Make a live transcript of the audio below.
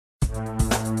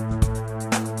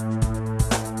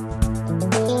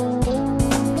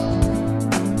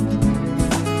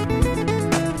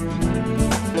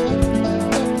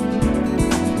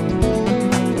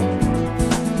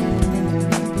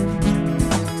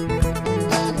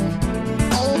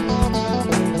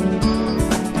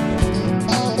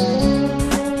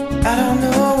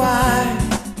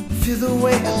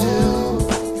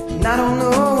I don't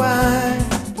know why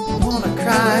I wanna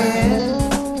cry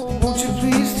it. Won't you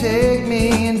please take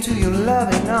me into your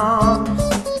loving arms,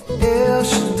 El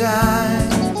Shaddai.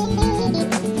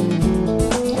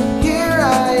 Here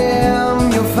I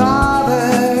am, your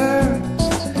father.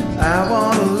 I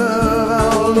wanna love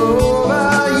all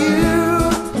over you.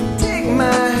 Take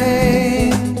my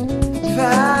hand,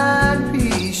 find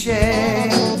peace, share.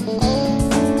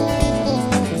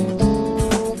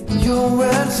 Your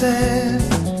word says,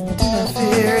 do not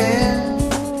fear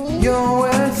it. Your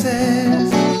word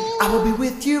says, I will be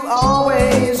with you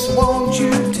always. Won't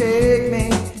you take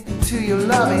me into your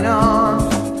loving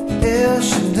arms, El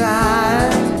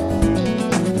Shaddai.